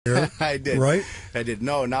I did. Right? I did.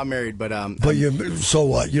 No, not married, but But so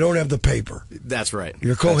what? You don't have the paper. That's right.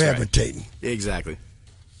 You're cohabitating. Right. Exactly.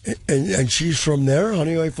 And she's from there,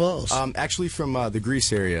 Honeywell Falls. Actually from the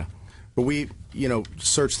Grease area, but we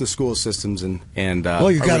searched the school systems and well,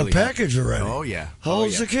 you got really a package already. Oh yeah. How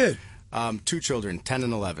old's the kid? 2 children, 10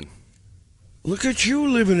 and 11. Look at you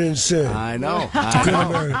living in sin. I know.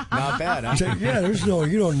 Not bad, huh? Yeah,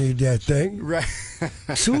 you don't need that thing. Right.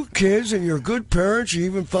 2 kids and you're good parents. You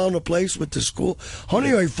even found a place with the school.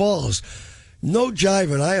 Honeywell Falls, no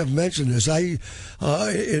jiving. I have mentioned this.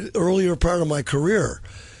 In earlier part of my career,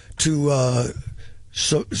 to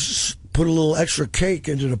put a little extra cake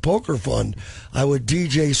into the poker fund, I would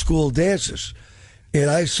DJ school dances. And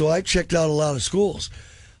I checked out a lot of schools.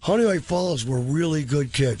 Honeywell Falls were really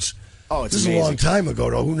good kids. Oh, it's this amazing. is a long time ago,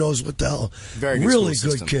 though. Who knows what the hell? Very good really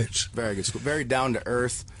school good system. kids. Very good school. Very down to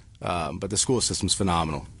earth, but the school system's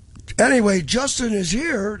phenomenal. Anyway, Justin is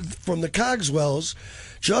here from the Cogswells.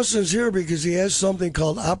 Justin's here because he has something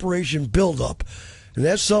called Operation Build Up. And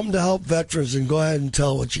that's something to help veterans, and go ahead and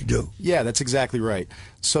tell what you do. Yeah, that's exactly right.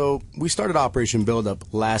 So we started Operation Build Up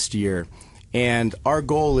last year, and our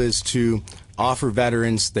goal is to offer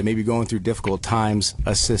veterans that may be going through difficult times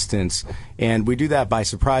assistance, and we do that by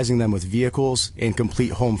surprising them with vehicles and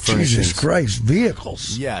complete home furnishings. Jesus Christ,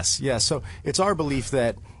 vehicles. Yes. So it's our belief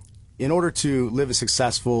that in order to live a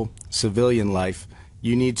successful civilian life,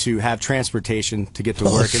 you need to have transportation to get to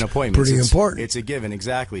work and appointments. Pretty important. It's a given,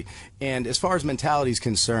 exactly. And as far as mentality is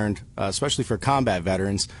concerned, especially for combat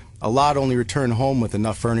veterans, a lot only return home with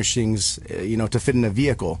enough furnishings, to fit in a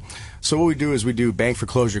vehicle. So what we do is we do bank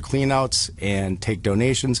foreclosure cleanouts and take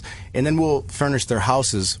donations, and then we'll furnish their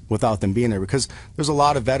houses without them being there, because there's a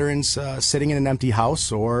lot of veterans sitting in an empty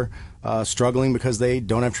house or struggling because they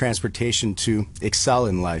don't have transportation to excel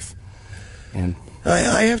in life. And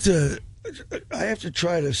I have to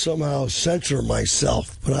try to somehow censor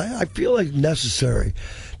myself, but I feel like necessary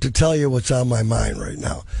to tell you what's on my mind right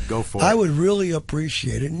now. Go for it. I would really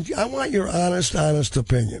appreciate it. And I want your honest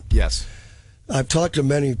opinion. Yes. I've talked to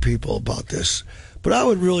many people about this, but I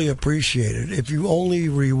would really appreciate it if you only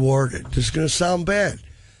rewarded, this is going to sound bad,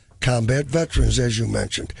 combat veterans, as you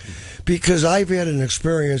mentioned, because I've had an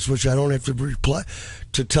experience which I don't have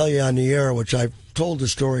to tell you on the air, which I've told the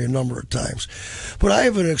story a number of times. But I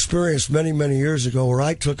have an experience many, many years ago where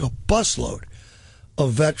I took a busload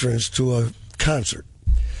of veterans to a concert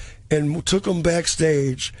and took them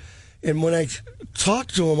backstage. And when I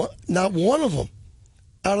talked to them, not one of them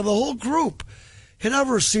out of the whole group had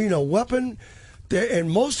ever seen a weapon. And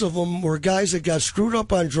most of them were guys that got screwed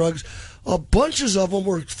up on drugs. Bunches of them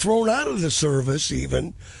were thrown out of the service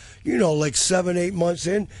even, like 7, 8 months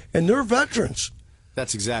in, and they're veterans.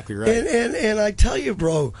 That's exactly right. And I tell you,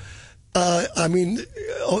 bro, the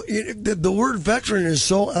word veteran is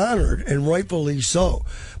so honored, and rightfully so.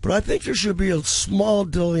 But I think there should be a small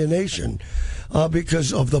delineation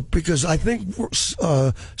because I think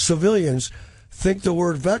civilians think the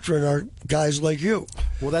word veteran are guys like you.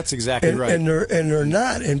 Well, that's exactly right. And they're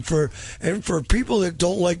not. And for people that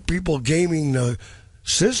don't like people gaming the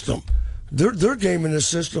system, they're gaming the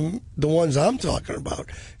system. The ones I'm talking about,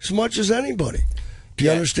 as much as anybody. Do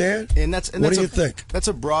you understand? What do you think? That's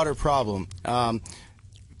a broader problem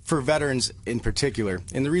for veterans in particular.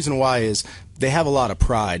 And the reason why is they have a lot of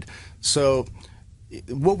pride. So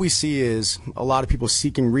what we see is a lot of people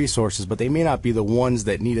seeking resources, but they may not be the ones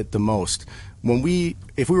that need it the most.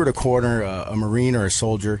 If we were to corner a Marine or a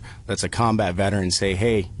soldier that's a combat veteran and say,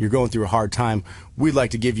 hey, you're going through a hard time, we'd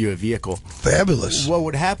like to give you a vehicle. Fabulous. What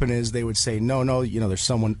would happen is they would say, no, there's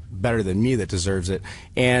someone better than me that deserves it.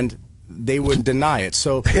 And they would deny it.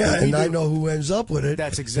 So and I know who ends up with it.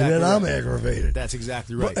 That's exactly and then right. I'm aggravated. That's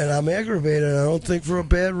exactly right. And I'm aggravated, and I don't think for a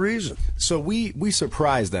bad reason. So we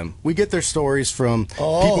surprise them. We get their stories from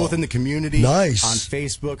people within the community, nice. On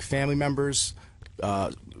Facebook, family members,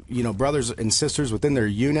 brothers and sisters within their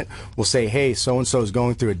unit will say, hey, so-and-so is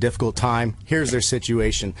going through a difficult time. Here's their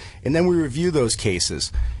situation. And then we review those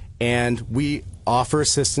cases, and we offer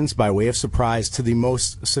assistance by way of surprise to the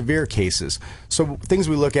most severe cases. So things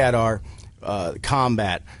we look at are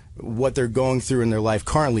combat, what they're going through in their life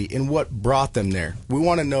currently, and what brought them there. We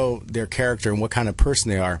want to know their character and what kind of person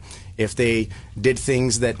they are. If they did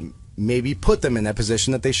things that maybe put them in that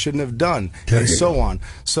position that they shouldn't have done, and so on.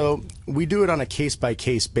 So we do it on a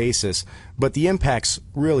case-by-case basis, but the impact's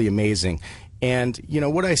really amazing. And,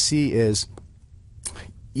 what I see is,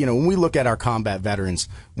 when we look at our combat veterans,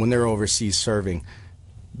 when they're overseas serving,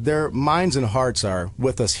 their minds and hearts are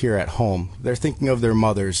with us here at home. They're thinking of their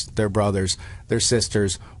mothers, their brothers, their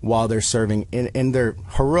sisters while they're serving, and they're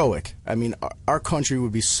heroic. I mean, our country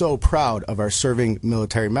would be so proud of our serving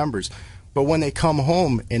military members. But when they come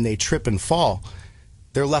home and they trip and fall,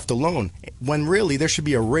 they're left alone, when really there should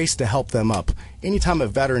be a race to help them up. Anytime a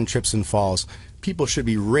veteran trips and falls, people should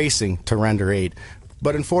be racing to render aid.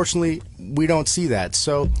 But unfortunately, we don't see that.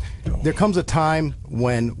 So there comes a time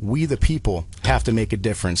when we, the people, have to make a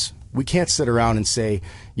difference. We can't sit around and say,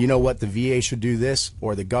 you know what, the VA should do this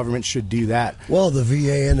or the government should do that. Well, the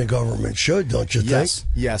VA and the government should, don't you think?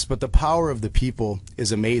 Yes, but the power of the people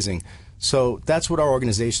is amazing. So that's what our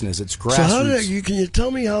organization is. It's grassroots. So can you tell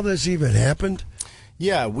me how this even happened?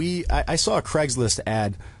 Yeah, I saw a Craigslist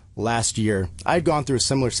ad last year. I'd gone through a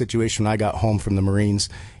similar situation when I got home from the Marines,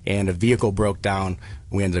 and a vehicle broke down.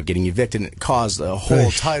 We ended up getting evicted, and it caused a whole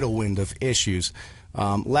tidal wind of issues.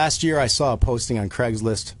 Last year, I saw a posting on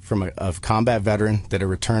Craigslist from a combat veteran that had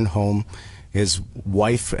returned home. His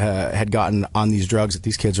wife had gotten on these drugs that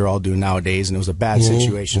these kids are all doing nowadays, and it was a bad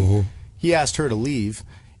situation. He asked her to leave,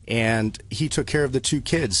 and he took care of the 2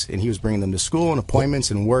 kids, and he was bringing them to school and appointments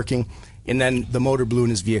and working. And then the motor blew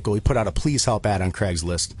in his vehicle. He put out a please help ad on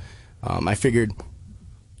Craigslist. I figured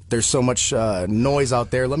there's so much noise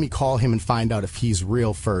out there. Let me call him and find out if he's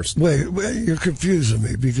real first. Wait, you're confusing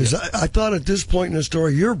me because I thought at this point in the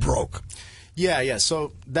story you're broke. Yeah.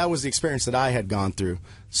 So that was the experience that I had gone through.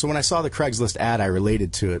 So when I saw the Craigslist ad, I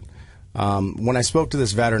related to it. When I spoke to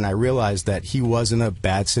this veteran, I realized that he was in a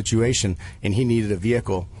bad situation and he needed a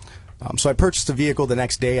vehicle. So I purchased a vehicle the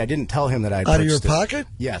next day. I didn't tell him that I purchased it. Out of your pocket?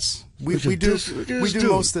 Yes. We do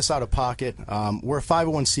most of this out of pocket. We're a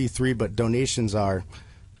 501c3, but donations are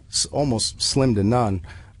almost slim to none.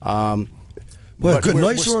 Well, a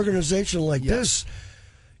nice organization like this,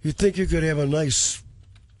 you'd think you could have a nice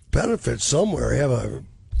benefit somewhere, have a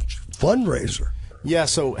fundraiser. Yeah,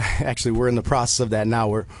 so actually we're in the process of that now.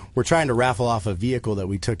 We're trying to raffle off a vehicle that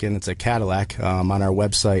we took in. It's a Cadillac on our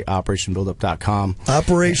website, operationbuildup.com.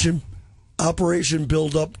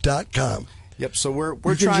 Operationbuildup.com. Yep, so we're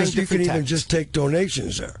trying different You can even tactics. just take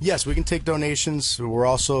donations there. Yes, we can take donations. We're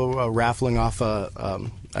also raffling off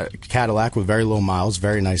a Cadillac with very low miles,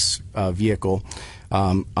 very nice vehicle.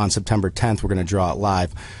 On September 10th, we're going to draw it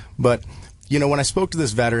live. But, you know, when I spoke to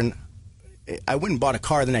this veteran, I went and bought a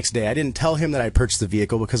car the next day. I didn't tell him that I purchased the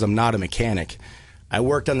vehicle because I'm not a mechanic. I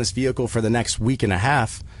worked on this vehicle for the next week and a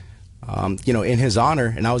half, in his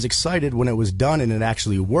honor, and I was excited when it was done and it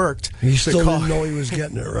actually worked. He still didn't know he was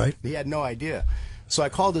getting it, right? He had no idea. So I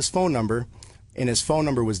called his phone number, and his phone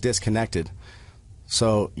number was disconnected.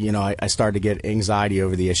 So, I started to get anxiety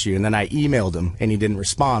over the issue, and then I emailed him, and he didn't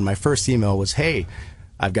respond. My first email was, hey,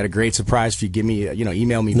 I've got a great surprise if you give me,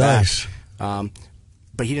 email me back.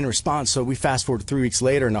 But he didn't respond, so we fast forward 3 weeks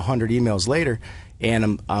later and 100 emails later,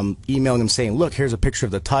 and I'm emailing him saying, look, here's a picture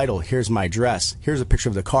of the title, here's my address, here's a picture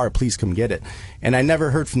of the car, please come get it. And I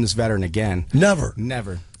never heard from this veteran again. Never?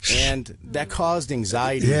 Never. And that caused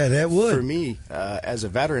anxiety that would. for me as a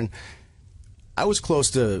veteran. I was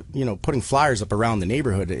close to, putting flyers up around the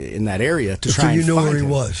neighborhood in that area to try and find him. You knew where he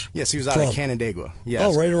was? Yes, he was out of Canandaigua. Yes.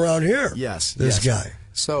 Oh, right around here? Yes. This guy.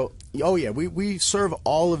 So, we serve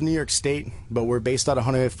all of New York State, but we're based out of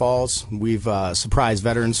Huntington Falls. We've surprised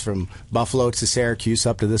veterans from Buffalo to Syracuse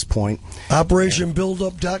up to this point.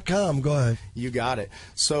 OperationBuildup.com. Go ahead. You got it.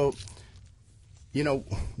 So,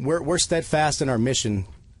 we're steadfast in our mission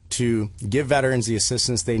to give veterans the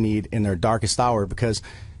assistance they need in their darkest hour, because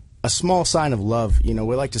a small sign of love, we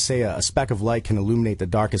like to say a speck of light can illuminate the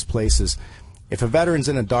darkest places. If a veteran's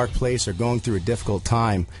in a dark place or going through a difficult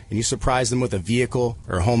time and you surprise them with a vehicle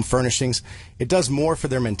or home furnishings, it does more for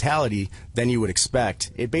their mentality than you would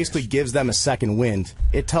expect. It basically gives them a second wind.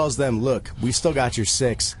 It tells them, look, we still got your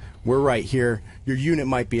 6. We're right here. Your unit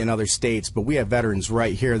might be in other states, but we have veterans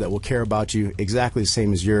right here that will care about you exactly the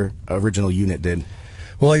same as your original unit did.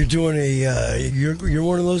 Well, you're doing you're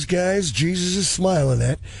one of those guys Jesus is smiling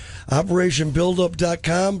at.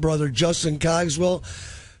 OperationBuildup.com, Brother Justin Cogswell.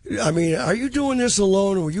 I mean, are you doing this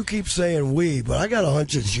alone, or you keep saying we, but I got a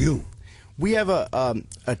hunch it's you. We have a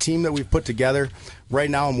team that we've put together. Right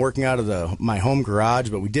now I'm working out of my home garage,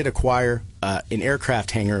 but we did acquire an aircraft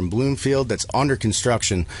hangar in Bloomfield that's under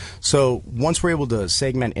construction. So once we're able to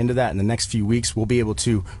segment into that in the next few weeks, we'll be able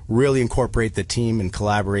to really incorporate the team and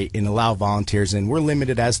collaborate and allow volunteers in. We're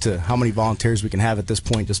limited as to how many volunteers we can have at this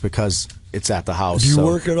point just because it's at the house. Do you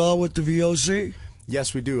work at all with the VOC?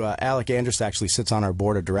 Yes, we do. Alec Andrus actually sits on our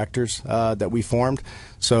board of directors that we formed.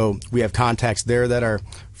 So we have contacts there that are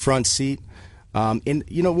front seat. And,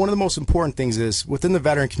 one of the most important things is within the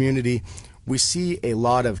veteran community, we see a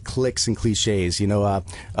lot of clicks and cliches. Vietnam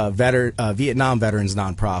veterans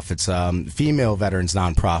nonprofits, female veterans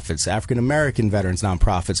nonprofits, African American veterans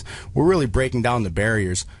nonprofits. We're really breaking down the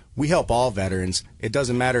barriers. We help all veterans. It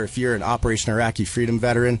doesn't matter if you're an Operation Iraqi Freedom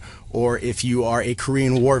veteran or if you are a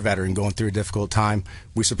Korean War veteran going through a difficult time.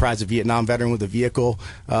 We surprised a Vietnam veteran with a vehicle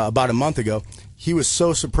about a month ago. He was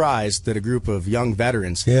so surprised that a group of young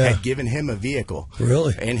veterans had given him a vehicle.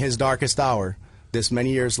 Really? In his darkest hour, this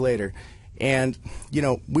many years later. And,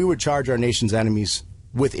 we would charge our nation's enemies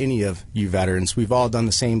with any of you veterans. We've all done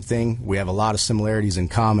the same thing. We have a lot of similarities in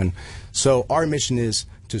common. So our mission is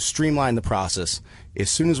to streamline the process. As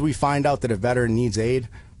soon as we find out that a veteran needs aid,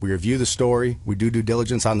 we review the story, we do due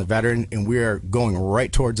diligence on the veteran, and we are going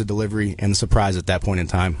right towards a delivery and the surprise at that point in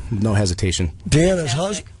time. No hesitation. Deanna's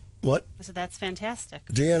husband, what? So that's fantastic.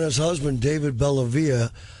 Deanna's husband, David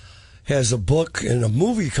Bellavia, has a book and a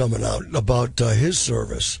movie coming out about his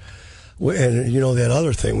service. And that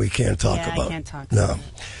other thing we can't talk about. I can't talk about it.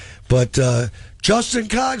 But Justin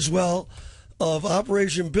Cogswell of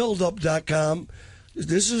OperationBuildup.com,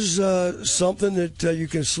 this is something that you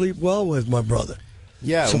can sleep well with, my brother.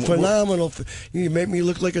 Yeah, it's phenomenal. You make me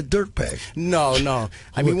look like a dirtbag. No.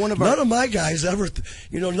 I mean, none of my guys ever.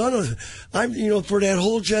 None of. I'm. For that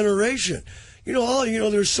whole generation.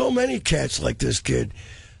 There's so many cats like this kid.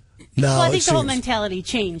 Now, well, I think the whole mentality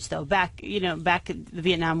changed, though. Back in the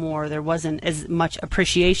Vietnam War, there wasn't as much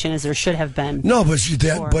appreciation as there should have been. No, but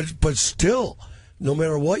still, no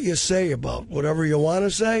matter what you say about whatever you want to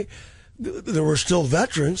say, there were still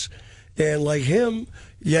veterans, and like him.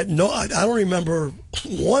 Yet I don't remember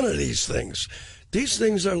one of these things. These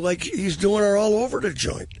things are like he's doing are all over the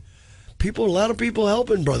joint. A lot of people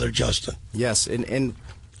helping Brother Justin. Yes, and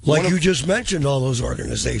like you just mentioned, all those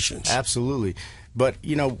organizations. Absolutely. But,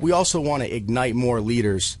 we also want to ignite more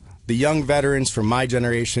leaders. The young veterans from my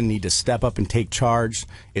generation need to step up and take charge.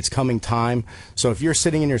 It's coming time. So if you're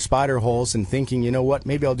sitting in your spider holes and thinking,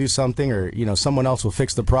 maybe I'll do something or, someone else will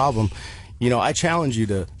fix the problem, I challenge you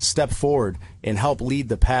to step forward and help lead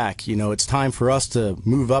the pack. It's time for us to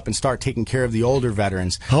move up and start taking care of the older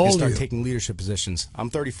veterans. How old and start are you? taking leadership positions. I'm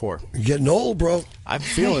 34. You're getting old, bro. I'm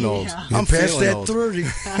feeling old. Yeah. I'm past that old. 30.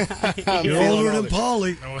 You're older than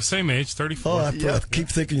Paulie. I was same age, 34. Oh, I keep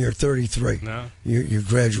thinking you're 33. No. You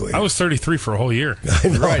graduated. I was 33 for a whole year. I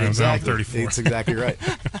know. Right, Now exactly. I'm 34. It's exactly right.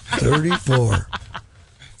 34.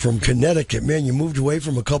 From Connecticut. Man, you moved away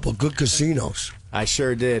from a couple good casinos. I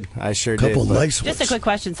sure did. Couple nice ones. Just a quick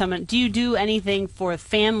question, someone. Do you do anything for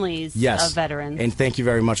families of veterans? And thank you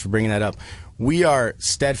very much for bringing that up. We are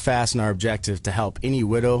steadfast in our objective to help any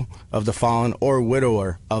widow of the fallen or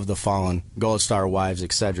widower of the fallen, Gold Star wives,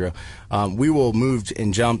 etc. We will move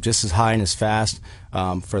and jump just as high and as fast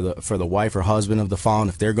for the wife or husband of the fallen.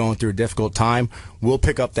 If they're going through a difficult time, we'll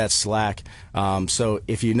pick up that slack. So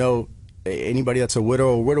if you know anybody that's a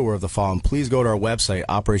widow or widower of the fallen, please go to our website,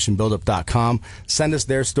 OperationBuildup.com. Send us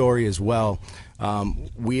their story as well.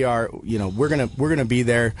 We're gonna be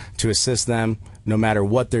there to assist them no matter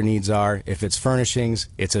what their needs are. If it's furnishings,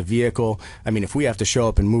 it's a vehicle. I mean, if we have to show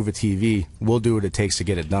up and move a TV, we'll do what it takes to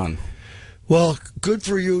get it done. Well, good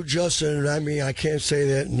for you, Justin. I mean, I can't say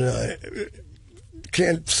that, and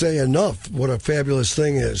can't say enough what a fabulous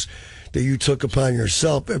thing is that you took upon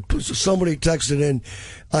yourself. Somebody texted in,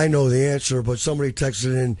 I know the answer, but somebody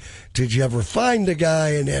texted in, did you ever find the guy?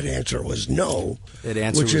 And that answer was no,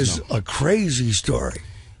 which is a crazy story.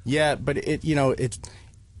 Yeah, but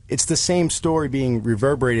it's the same story being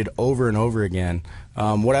reverberated over and over again.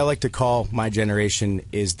 What I like to call my generation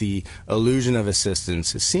is the illusion of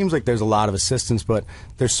assistance. It seems like there's a lot of assistance, but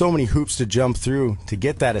there's so many hoops to jump through to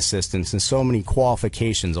get that assistance and so many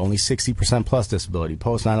qualifications, only 60% plus disability,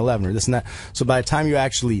 post 9/11 or this and that. So by the time you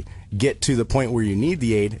actually get to the point where you need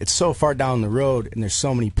the aid, it's so far down the road and there's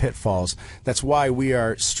so many pitfalls. That's why we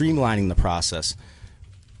are streamlining the process.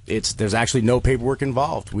 There's actually no paperwork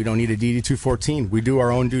involved. We don't need a DD-214. We do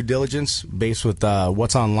our own due diligence based with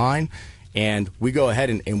what's online, and we go ahead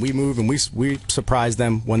and we move and we surprise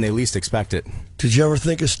them when they least expect it. Did you ever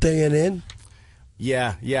think of staying in?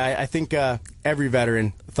 Yeah. I think every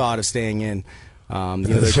veteran thought of staying in.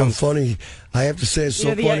 It's so funny. I have to say, it's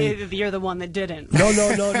so funny. You're the one that didn't. No.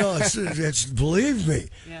 It's believe me.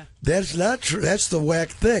 Yeah. That's not true. That's the whack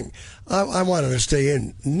thing. I wanted to stay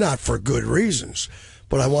in, not for good reasons,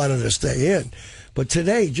 but I wanted to stay in. But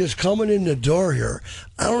today, just coming in the door here,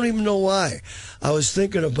 I don't even know why. I was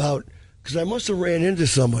thinking about, because I must have ran into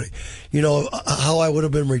somebody, how I would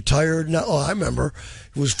have been retired. Now, I remember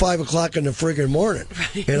it was 5 o'clock in the friggin' morning,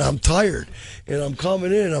 and I'm tired, and I'm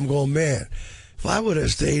coming in, and I'm going, man, if I would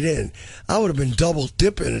have stayed in, I would have been double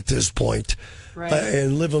dipping at this point. Right.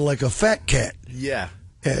 and living like a fat cat. Yeah.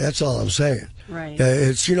 Yeah, that's all I'm saying. Right.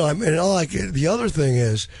 It's the other thing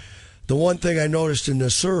is, the one thing I noticed in the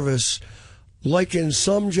service, like in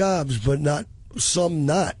some jobs, but not some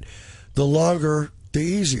not, the longer the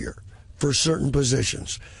easier for certain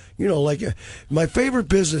positions. Like my favorite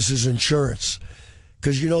business is insurance,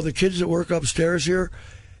 because the kids that work upstairs here,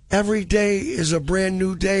 every day is a brand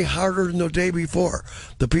new day, harder than the day before.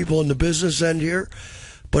 The people in the business end here,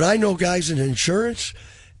 but I know guys in insurance.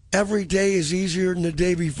 Every day is easier than the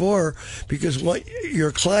day before, because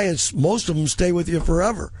your clients, most of them stay with you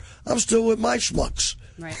forever. I'm still with my schmucks.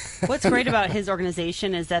 Right. What's great about his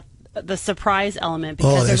organization is that the surprise element,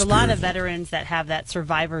 because there's a lot of veterans that have that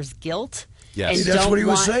survivor's guilt. Yes. And That's what he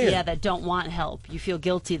was saying. Yeah, that don't want help. You feel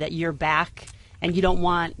guilty that you're back, and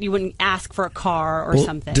you wouldn't ask for a car or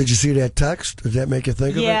something. Did you see that text? Did that make you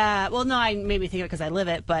think of it? Yeah. Well, no, I made me think of it because I live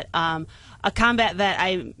it. But a combat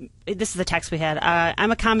vet, this is the text we had.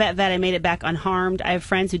 I'm a combat vet. I made it back unharmed. I have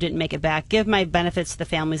friends who didn't make it back. Give my benefits to the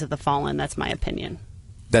families of the fallen. That's my opinion.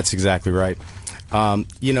 That's exactly right.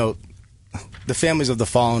 The families of the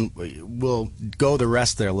fallen will go the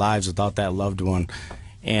rest of their lives without that loved one.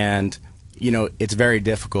 And, it's very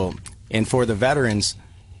difficult. And for the veterans,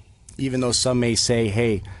 even though some may say,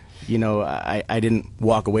 hey, I didn't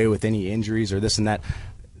walk away with any injuries or this and that,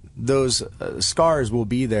 those scars will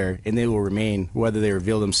be there and they will remain, whether they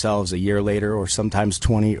reveal themselves a year later or sometimes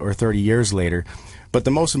 20 or 30 years later. But the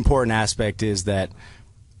most important aspect is that,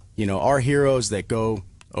 our heroes that go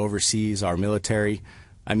overseas, our military,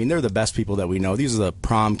 they're the best people that we know. These are the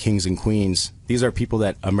prom kings and queens. These are people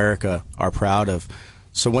that America are proud of.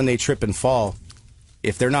 So when they trip and fall,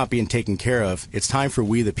 if they're not being taken care of, it's time for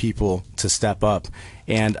we the people to step up.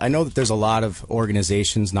 And I know that there's a lot of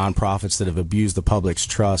organizations, nonprofits that have abused the public's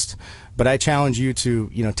trust, but I challenge you to,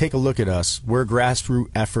 take a look at us. We're a grassroots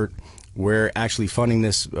effort. We're actually funding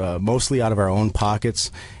this mostly out of our own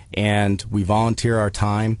pockets, and we volunteer our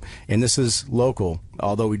time. And this is local,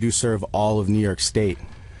 although we do serve all of New York State.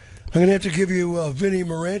 I'm going to have to give you Vinny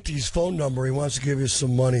Moranti's phone number. He wants to give you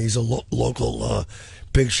some money. He's a local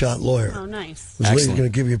big shot lawyer. Oh, nice. He's going to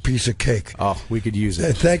give you a piece of cake. Oh, we could use it.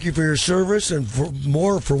 And thank you for your service and for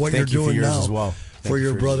what you're doing now as well. for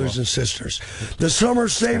your brothers and sisters. The summer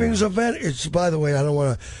savings event, it's, by the way, I don't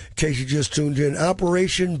want to, in case you just tuned in,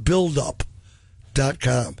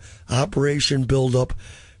 OperationBuildUp.com.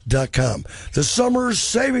 OperationBuildUp.com. The summer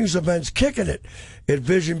savings event's kicking it at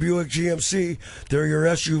Vision Buick GMC. They're your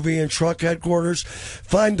SUV and truck headquarters.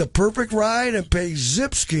 Find the perfect ride and pay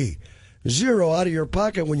Zipski $0 out of your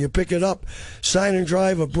pocket when you pick it up. Sign and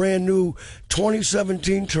drive a brand new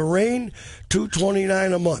 2017 Terrain,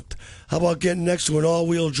 $229 a month. How about getting next to an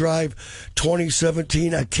all-wheel drive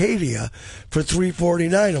 2017 Acadia for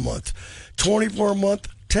 $349 a month? 24-month,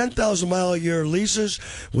 10,000-mile-a-year leases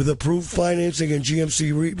with approved financing and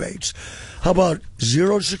GMC rebates. How about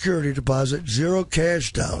zero security deposit, zero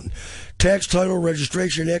cash down? Tax, title,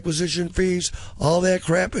 registration, acquisition fees, all that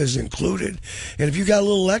crap is included. And if you got a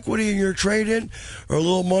little equity in your trade-in or a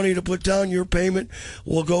little money to put down, your payment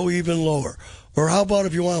will go even lower. Or how about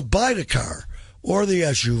if you want to buy the car or the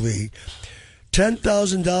SUV,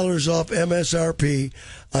 $10,000 off MSRP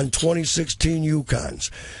on 2016 Yukons.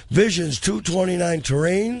 Vision's 229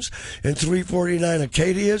 Terrains and 349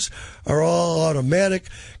 Acadias are all automatic.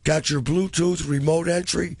 Got your Bluetooth, remote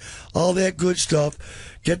entry, all that good stuff.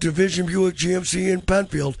 Get to Vision Buick GMC in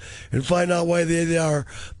Penfield and find out why they are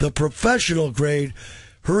the professional grade.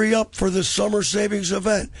 Hurry up for the summer savings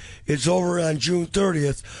event. It's over on June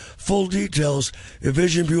 30th. Full details at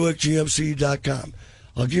VisionBuickGMC.com.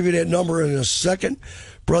 I'll give you that number in a second.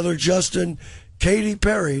 Brother Justin, Katy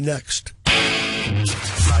Perry next.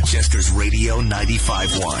 Rochester's Radio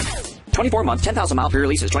 95.1. 24-month, 10,000-mile period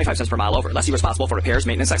leases, 25 cents per mile over. Lessee responsible for repairs,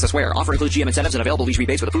 maintenance, excess wear. Offer includes GM incentives and available lease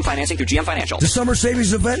rebates with approved financing through GM Financial. The summer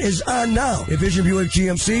savings event is on now at Vision Buick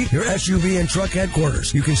GMC, your SUV and truck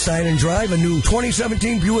headquarters. You can sign and drive a new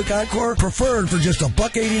 2017 Buick Encore, preferred for just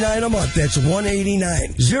 $189 a month. That's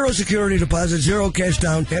 $189. Zero security deposit, zero cash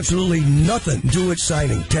down, absolutely nothing due at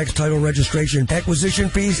signing. Tax, title, registration, acquisition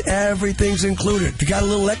fees, everything's included. If you got a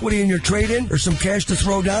little equity in your trade-in or some cash to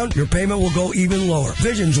throw down, your payment will go even lower.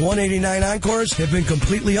 Vision's $189 Encores have been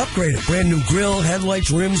completely upgraded. Brand new grille, headlights,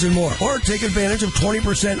 rims, and more. Or take advantage of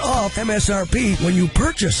 20% off MSRP when you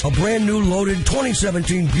purchase a brand new loaded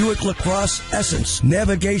 2017 Buick LaCrosse Essence.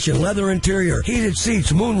 Navigation, leather interior, heated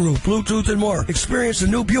seats, moonroof, Bluetooth, and more. Experience the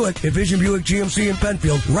new Buick at Vision Buick GMC in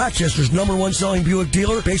Penfield, Rochester's #1 selling Buick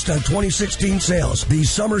dealer based on 2016 sales. The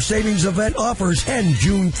summer savings event offers end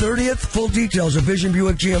June 30th. Full details at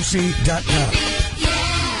VisionBuickGMC.com.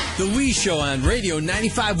 The Wease Show on Radio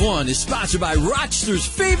 95.1 is sponsored by Rochester's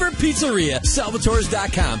favorite pizzeria,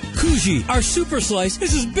 Salvatore's.com. Coogee, our super slice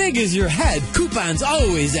is as big as your head. Coupons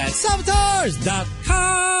always at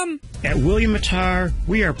Salvatore's.com. At William Mattar,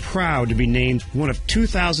 we are proud to be named one of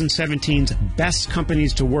 2017's best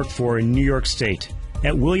companies to work for in New York State.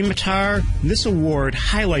 At William Mattar, this award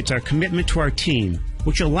highlights our commitment to our team,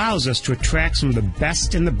 which allows us to attract some of the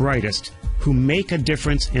best and the brightest who make a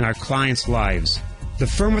difference in our clients' lives. The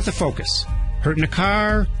firm with the focus. Hurt in a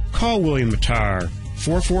car? Call William Mattar.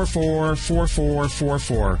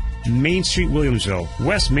 444-4444. Main Street, Williamsville.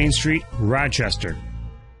 West Main Street, Rochester.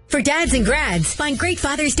 For dads and grads, find great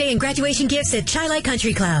Father's Day and graduation gifts at Chi-Lite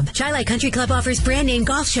Country Club. Chi-Lite Country Club offers brand name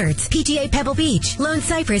golf shirts, PGA Pebble Beach, Lone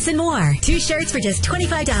Cypress, and more. 2 shirts for just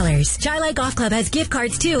 $25. Chi-Lite Golf Club has gift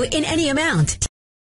cards too in any amount.